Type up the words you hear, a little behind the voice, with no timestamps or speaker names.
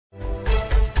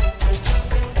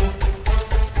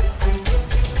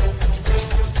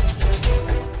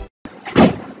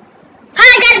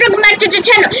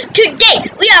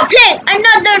are playing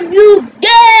another new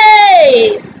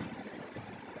game.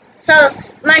 So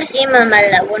you might have seen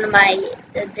one of my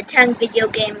the tank video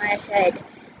game. I said,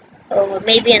 oh,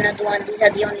 maybe another one. These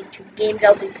are the only two games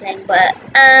I'll be playing, but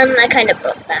I kind of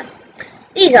broke that.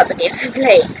 These are the games I'm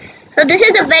playing. So this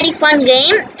is a very fun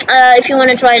game. If you want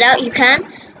to try it out, you can.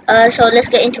 So let's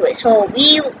get into it. So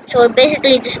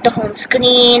basically this is the home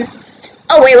screen.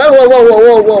 Oh wait,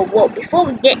 whoa. Before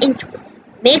we get into it,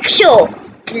 make sure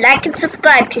to like and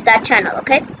subscribe to that channel,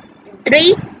 okay?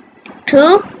 3,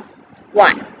 2,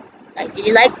 1. Like, did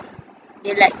you like?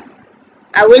 Did you like?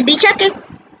 I will be checking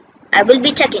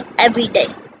every day.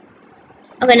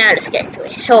 Okay, now let's get into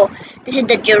it. So this is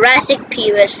the Jurassic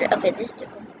period. Okay, this is the,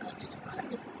 oh my god,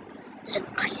 there's an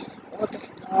ice. Oh, there's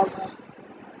lava. Oh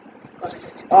my god,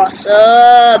 that's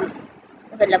awesome.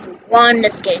 Okay, level 1,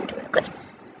 let's get into it. Okay.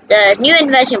 The new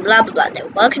invention, blah blah blah. They're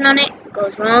working on it. It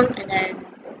goes wrong, and then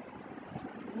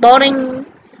boring.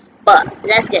 But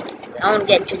let's get into it. I want to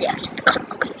get into the action.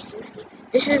 Okay, seriously.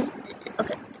 This is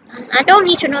okay. I don't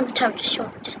need to know the time.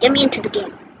 Just get me into the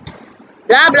game.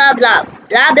 Blah blah blah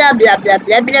blah blah blah blah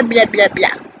blah blah blah blah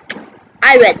blah.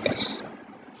 I read this.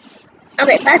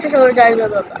 Okay, fastest order, blah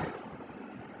blah blah.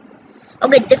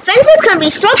 Okay, defenses can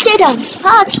be structured on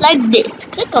parts like this.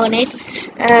 Click on it,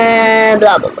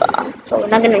 blah blah blah. So we're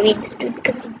not gonna read this dude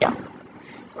because he's dumb.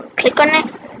 Click on it.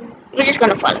 We're just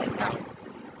gonna follow it now,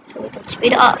 so we can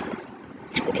speed it up.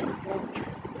 Speed it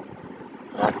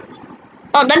up.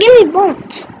 Oh, that gave me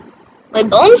bones. My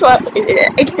bones were.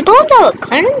 Is the bones our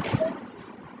currency?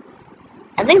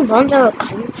 I think bones are a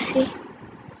currency.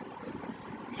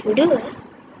 Should we do it?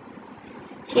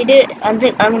 I'm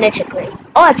gonna check right.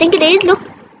 Oh, I think it is. Look,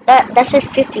 that says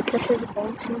 50 plus the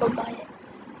bone symbol by it.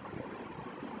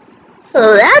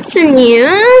 So that's new.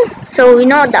 So we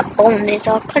know that bone is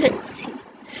our currency.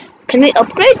 Can we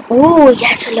upgrade? Oh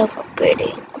yes, I love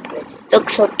upgrading. Look,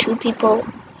 so 2 people,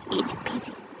 easy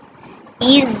peasy.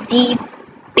 Easy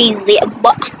peasy.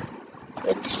 But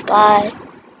with this guy,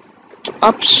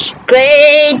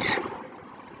 upgrades.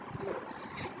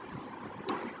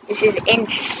 This is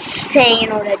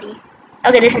insane already.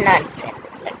 Okay, this is not insane.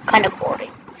 It's like kind of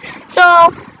boring. So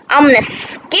I'm gonna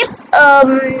skip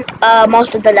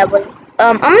most of the level.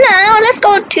 Let's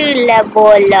go to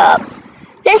level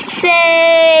let's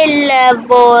say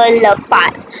level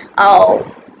 5.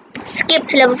 Oh, skip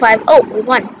to level 5. Oh, we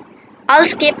won. I'll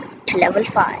skip to level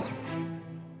 5.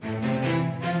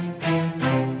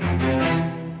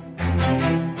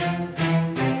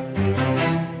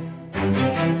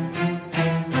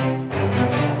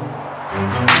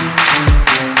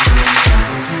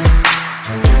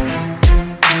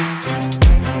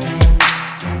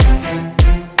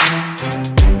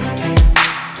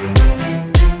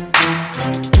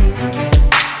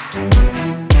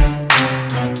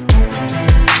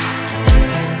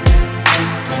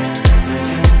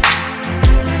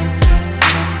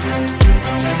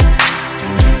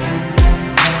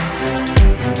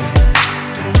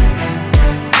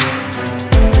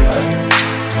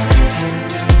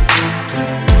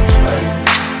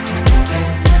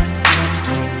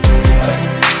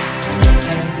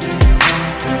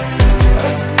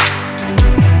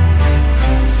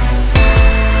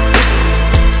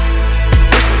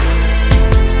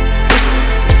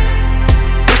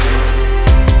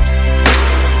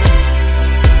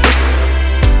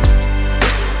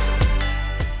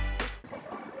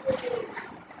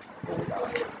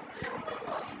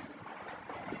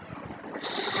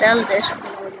 Sell this for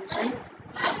no reason.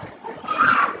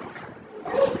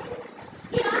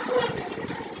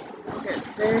 Get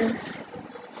this.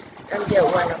 And get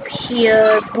one up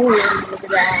here. Boom. Look at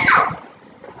that.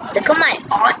 Look at my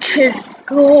archers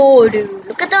go, dude.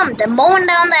 Look at them. They're mowing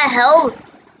down their health.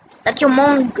 Like you're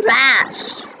mowing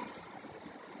grass.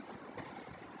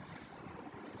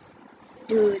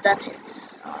 Dude, that's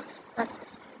it. Awesome.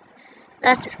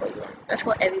 That's just what you want. That's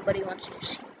what everybody wants to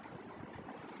see.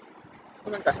 Oh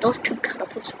my gosh, those 2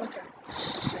 catapult spots are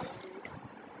insane, dude.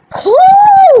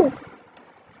 Oh!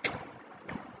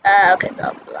 Okay,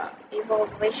 blah blah.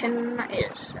 Evolution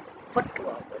is a foot to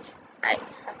evolution. I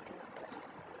have to press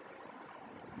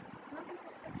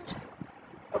that.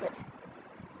 Okay.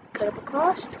 Catapult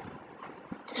cost.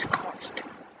 This cost.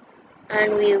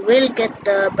 And we will get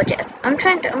the budget. I'm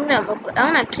gonna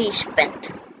actually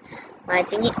spend my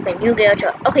thingy when you get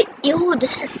your. Okay, ew,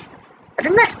 this is. I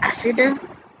think that's acid.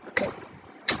 Okay.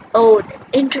 Oh,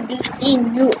 introduce the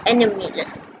new enemy.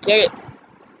 Let's get it.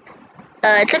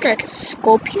 It looks like a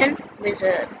scorpion with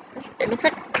a. It looks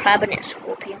like a crab and a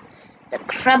scorpion. The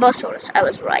Crabosaurus. I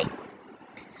was right.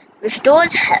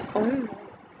 Restores health. Oh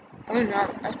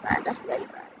no, that's bad. That's very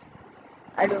bad.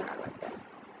 I do not like that.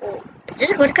 Oh, is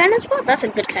this a good kind of spot? That's a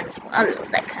good kind of spot. I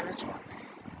love that kind of spot.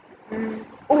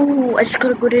 Oh, I just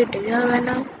got a good idea right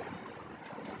now.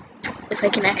 If I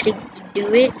can actually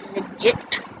do it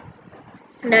legit,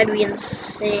 that'd be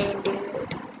insane,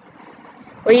 dude.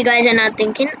 What you guys are not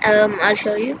thinking, I'll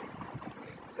show you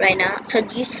right now. So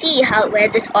do you see how where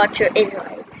this archer is,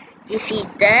 right? You see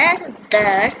there,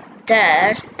 there,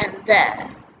 there, and there.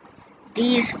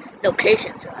 These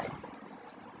locations, right?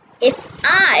 If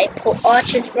I put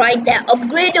archers right there,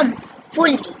 upgrade them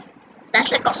fully,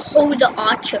 that's like a whole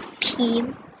archer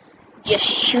team just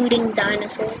shooting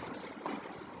dinosaurs.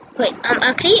 Wait,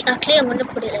 actually, I'm gonna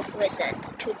put it like right there,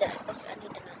 to there. Okay, I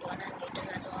need another one. I need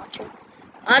another archer.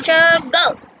 Archer,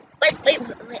 go! Wait,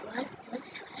 what? Why is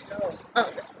it so slow? Oh,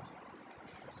 this one.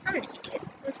 I'm an idiot.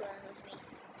 What's wrong with me?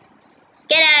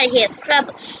 Get out of here,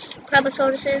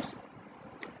 Crabosauruses.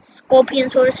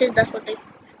 Scorpionsauruses, that's what they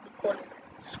should be called.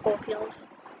 Scorpions.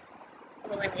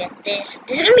 We're gonna get this.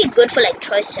 This is gonna be good for like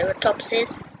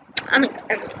Triceratopses. I'm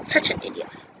such an idiot.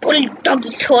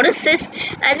 Bulldoggy-sauruses.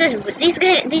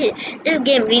 This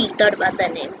game really thought about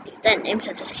that name. That names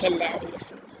are just hilarious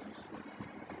sometimes.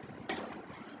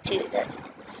 Dude, that's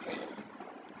insane.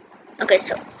 Okay,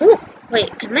 so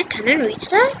wait, can my cannon reach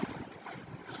that?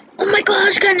 Oh my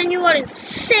gosh, cannon, you are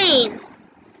insane.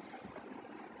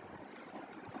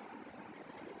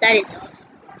 That is awesome.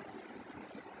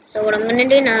 So what I'm gonna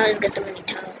do now is get the money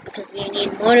tower because we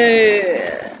need money.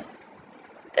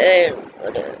 And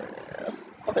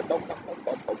okay, boom.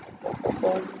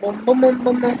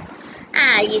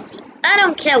 Ah, easy. I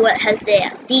don't care what health they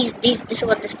are. This is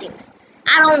what this team is.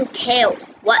 I don't care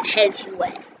what health you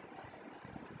are.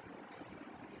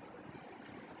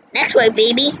 Next way,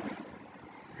 baby.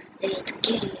 Let's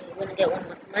get it. We're gonna get one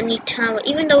more money tower.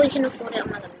 Even though we can afford it,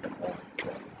 I'm not gonna afford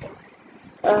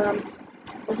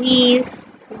it. We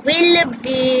will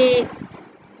be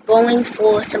going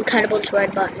for some cannibals right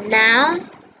about now.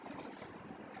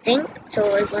 I think so.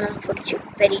 We're gonna afford it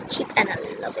very cheap, and I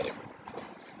love it.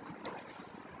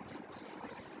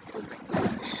 Oh my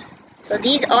gosh! So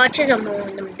these archers are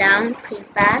mowing them down pretty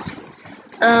fast.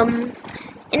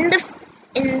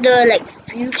 In the like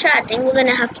future, I think we're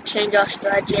gonna have to change our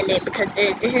strategy a little because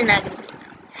this is not gonna be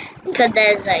enough. Because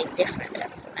there's like different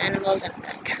types of animals and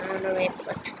counter it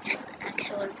plus to check the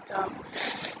actual stuff.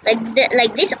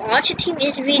 Like this archer team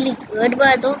is really good, but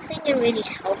I don't think it really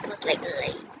helps us like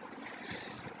late.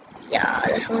 Yeah,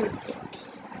 that's what I'm thinking.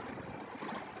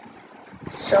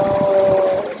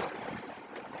 So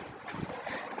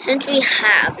since we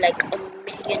have like a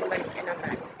million money and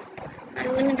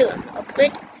I'm gonna do an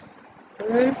upgrade.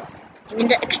 Boom. Give me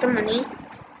the extra money.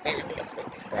 And let me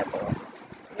upgrade this level.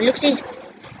 Look at these.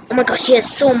 Oh my gosh, he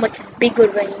has so much bigger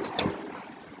range too.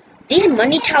 These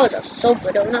money towers are so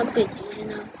good. I wanna upgrade these, you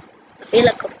know. I feel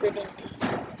like upgrading these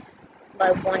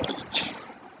by one each.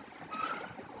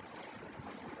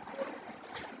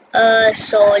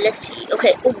 So let's see.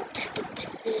 Okay. Oh, this.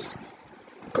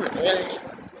 Come on, we gotta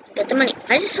get the money.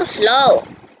 Why is it so slow?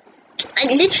 I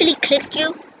literally clicked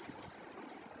you.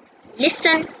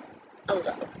 Listen. Oh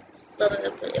god.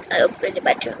 I upgraded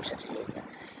by terms.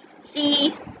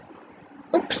 See.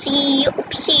 Oopsie.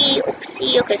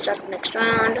 Okay, start the next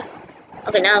round.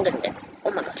 Okay, now I'm gonna get.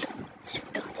 Oh my gosh.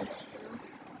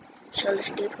 So let's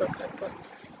do for catapult.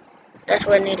 That's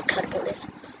where I need a catapult is.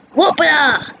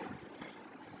 Whoopla!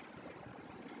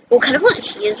 Oh, catapult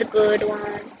here's a good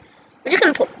one. We're just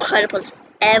gonna put catapults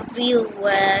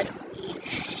everywhere we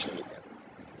see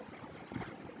them.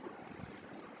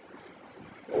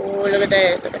 Oh, look at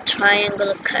this. Like a triangle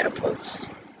of catapults.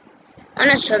 I'm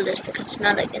not sure this because it's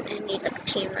not like I need like a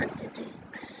team entity.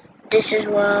 This as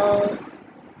well.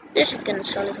 This is gonna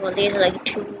sell as well. These are like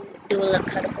two dual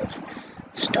catapults.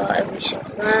 Start every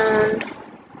single round.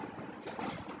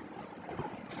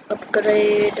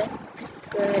 Upgrade.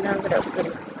 I'm gonna upgrade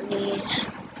my monies.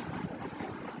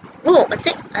 Oh, I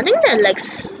think they're like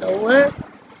slower.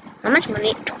 How much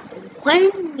money?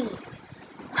 20.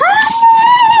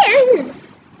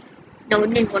 No, we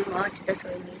need one more archer. That's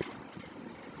what we need.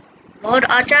 More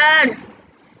archers.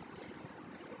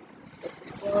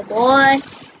 Oh boy.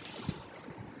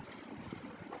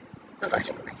 Oh gosh,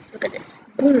 look at this.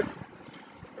 Boom.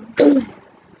 Boom.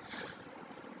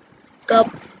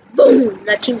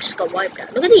 That team just got wiped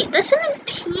out. Look at these. There's so many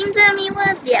teams at me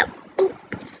with. Yeah. Boop.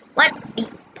 What the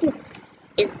poop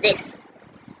is this?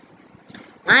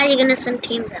 Why are you gonna send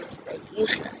teams at me? They're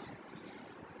useless.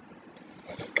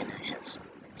 They're gonna have so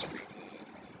much money.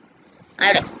 I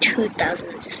have like 2,000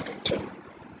 I just spent too.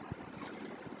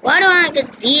 Why don't I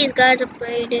get these guys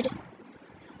upgraded?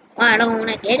 Why don't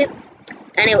I get it?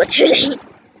 And it was too late.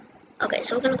 Okay,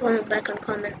 so we're gonna go back on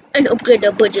common and upgrade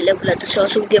the budget level at the store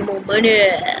so we get more money.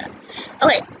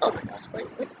 Okay, oh my gosh,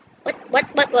 what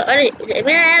are it?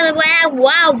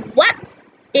 Wow, what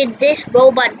did this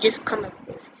robot just come up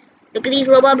with? Look at these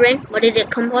robot brain. What did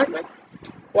it come up with?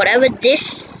 Whatever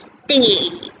this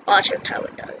thingy Archer Tower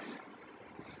does.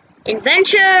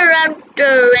 Inventor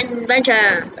after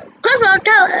invention. Crossroad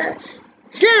Tower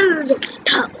slews its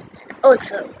targets and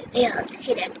also reveals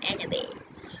hidden enemies.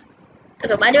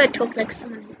 Okay, why do I talk like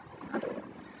someone else?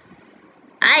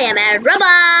 I am a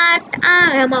robot.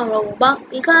 I am a robot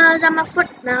because I'm a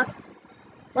foot now.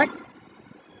 What?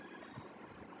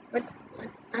 What?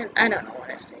 I don't know what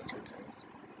I say sometimes.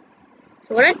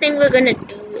 So what I think we're gonna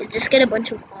do is just get a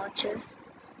bunch of archers.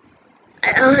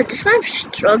 This one's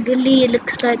struggling. It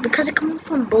looks like because it comes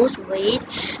from both ways.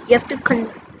 You have to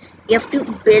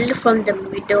build from the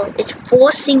middle. It's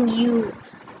forcing you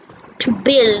to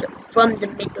build from the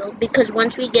middle because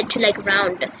once we get to like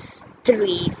round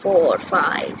 3, 4,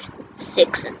 5,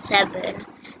 6, and 7,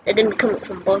 they're gonna be coming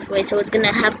from both ways. So it's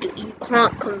gonna have to. You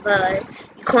can't convert.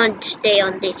 You can't stay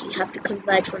on this. You have to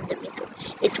convert from the middle.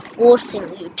 It's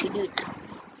forcing you to do that.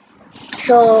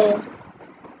 So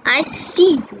I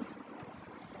see you.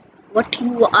 What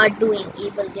you are doing,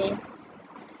 evil game.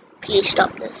 Please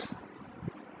stop this.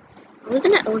 We're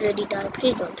gonna already die.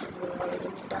 Please don't tell me we're already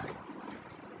gonna die.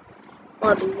 Or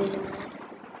I'll be really mad.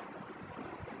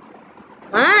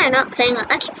 Why am I not playing?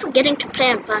 I keep forgetting to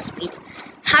play on fast speed.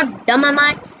 How dumb am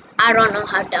I? I don't know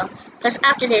how dumb. Because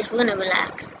after this, we're gonna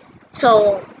relax.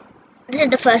 So, this is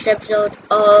the first episode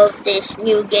of this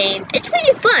new game. It's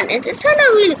really fun. It turned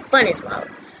out really fun as well.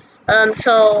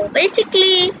 So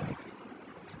basically,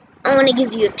 I want to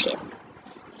give you a tip.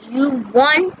 You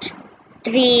want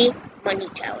 3 money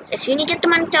towers. As soon as you get the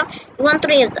money tower, you want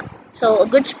 3 of them. So a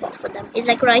good spot for them is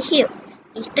like right here.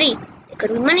 These 3. They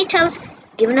could be money towers,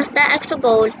 giving us that extra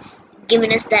gold,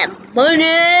 giving us that money.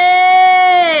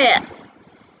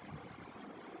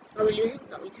 Are we losing?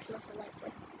 No, we just lost a life.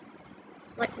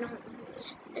 What? No,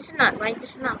 this is not right.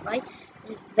 This is not right.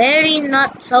 This is very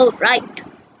not so right.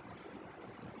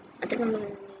 I think I'm gonna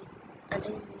need. I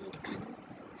think we need a cannon.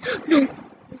 No.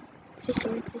 Please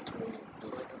tell me. Please tell me.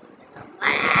 No.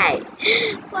 Why?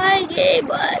 Why game?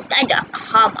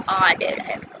 Come on, dude. I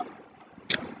have to go.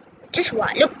 Just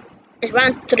why? Look, it's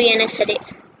round 3 and I said it.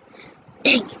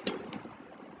 Dang it, dude.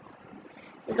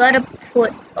 We gotta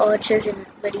put archers in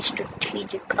very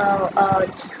strategic.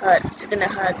 It's hurt. It's gonna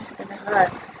hurt. It's gonna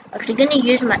hurt. Actually, gonna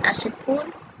use my acid pool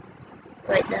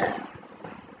right there.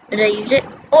 Did I use it?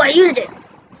 Oh, I used it.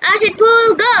 Acid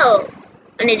pool, go!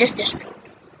 And it just disappeared.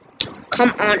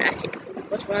 Come on, acid pool.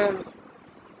 What's wrong?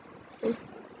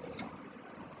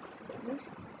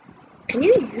 Can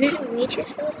you use a meteor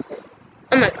shower?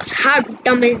 Oh my gosh, how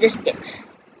dumb is this game?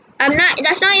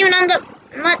 That's not even on the,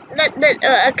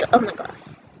 oh my gosh.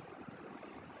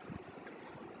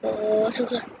 Oh, so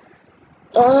good.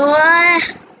 Oh,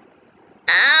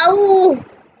 ow,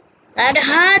 that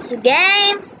hurts,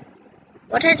 game.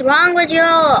 What is wrong with you?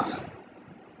 I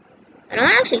don't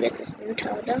actually get this new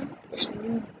tower down. This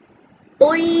new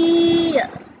boy.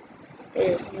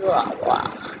 Is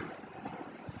wow.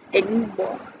 The new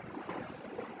boy.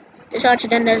 This archer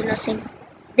done does nothing.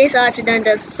 This archer done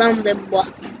does something, boy.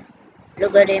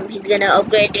 Look at him. He's gonna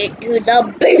upgrade it to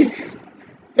the beast.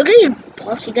 Look at his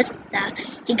boss. He gets that.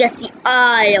 He gets the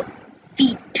eye of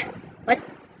feet. What?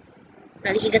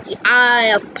 No, he gets the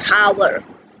eye of power.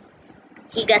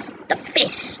 He gets the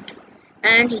fist.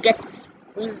 And he gets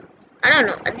wings. I don't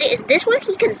know. This one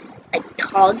he can like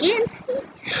target and see.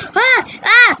 Ow,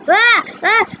 ow, ow,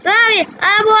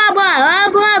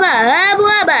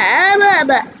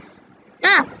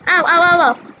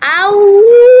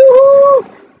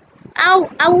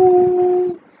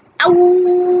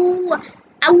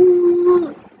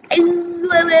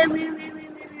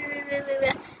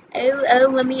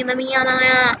 ow, mommy,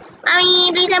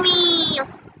 please help me.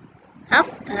 How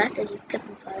fast does he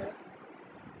flipping fire?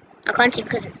 I can't see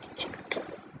because it's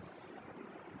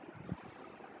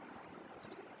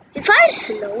if I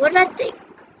slower, I think.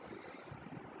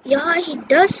 Yeah, he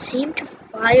does seem to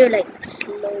fire like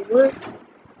slower.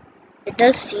 It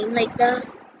does seem like that.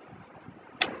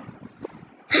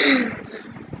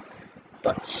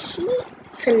 But he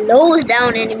slows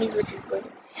down enemies, which is good.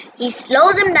 He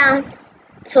slows them down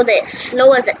so they're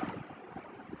slow as a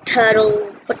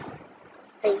turtle foot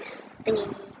face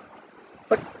thingy.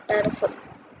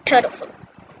 Turtle foot.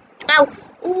 Ow!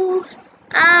 Ooh!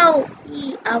 Ow!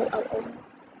 Ow! Ow! Ow!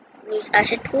 Use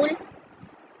acid pool.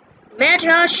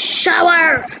 Meteor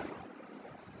shower!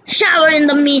 Shower in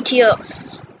the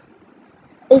meteors!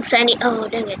 Oops, I need. Oh,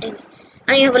 dang it.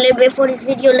 I have a little bit for this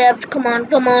video left. Come on,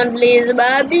 please,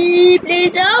 Bobby.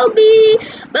 Please help me.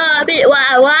 Bobby,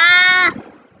 why?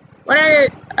 What are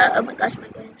the, oh my gosh,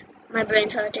 my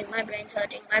brain's hurting,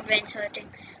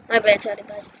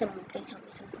 guys. Someone please help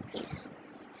me, please.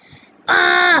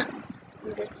 Ah!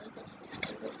 Wait.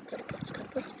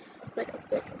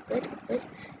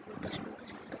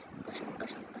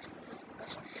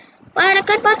 Why I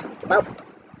can't pass?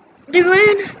 The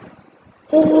rain.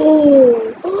 Oh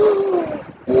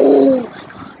my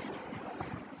gosh.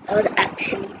 That was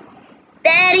actually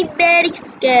very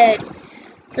scary.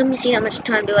 Let me see how much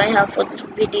time do I have for this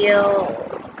video.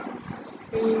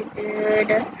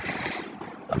 Completed.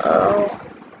 Oh.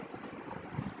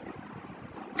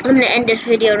 I'm gonna end this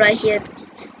video right here.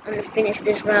 I'm gonna finish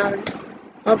this round.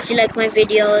 Hope you like my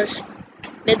videos.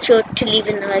 Make sure to leave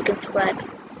a like and subscribe.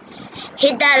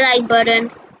 Hit that like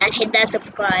button and hit that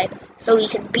subscribe so we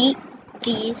can beat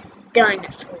these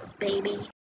dinosaurs, baby.